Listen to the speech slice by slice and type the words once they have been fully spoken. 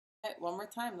right, one more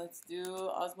time. Let's do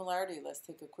osmolarity. Let's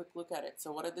take a quick look at it.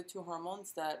 So what are the two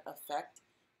hormones that affect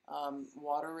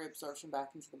water reabsorption back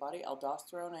into the body?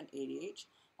 Aldosterone and ADH.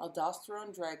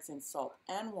 Aldosterone drags in salt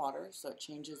and water, so it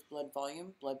changes blood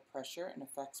volume, blood pressure, and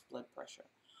affects blood pressure.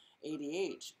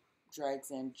 ADH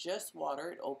drags in just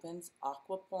water. It opens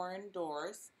aquaporin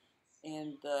doors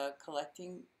in the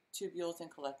collecting tubules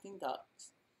and collecting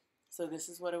ducts. So this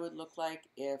is what it would look like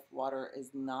if water is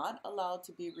not allowed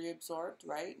to be reabsorbed,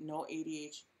 right? No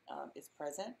ADH is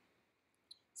present.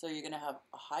 So you're going to have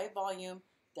a high volume,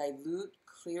 dilute,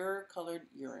 clear colored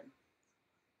urine.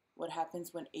 What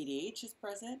happens when ADH is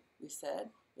present? We said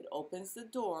it opens the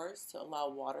doors to allow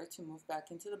water to move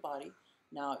back into the body.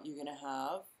 Now you're going to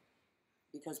have,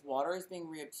 because water is being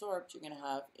reabsorbed, you're going to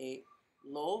have a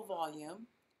low volume,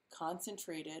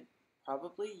 concentrated,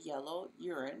 probably yellow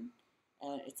urine,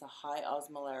 and it's a high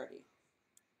osmolarity.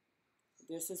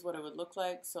 This is what it would look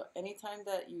like. So anytime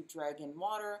that you drag in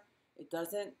water, it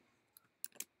doesn't,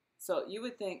 so you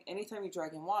would think anytime you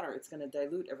drag in water, it's going to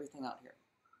dilute everything out here.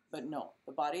 But no,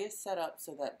 the body is set up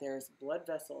so that there's blood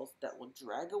vessels that will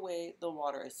drag away the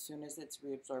water as soon as it's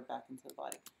reabsorbed back into the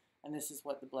body. And this is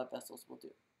what the blood vessels will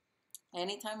do.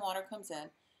 Anytime water comes in,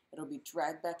 it'll be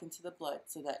dragged back into the blood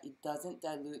so that it doesn't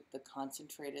dilute the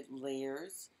concentrated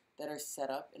layers that are set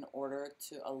up in order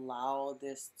to allow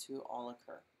this to all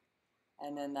occur.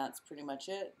 And then that's pretty much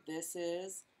it. This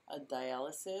is a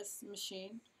dialysis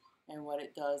machine, and what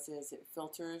it does is it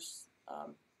filters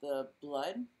the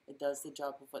blood. It does the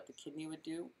job of what the kidney would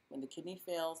do. When the kidney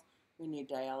fails, we need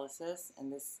dialysis,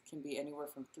 and this can be anywhere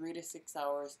from 3 to 6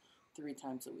 hours, 3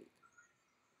 times a week.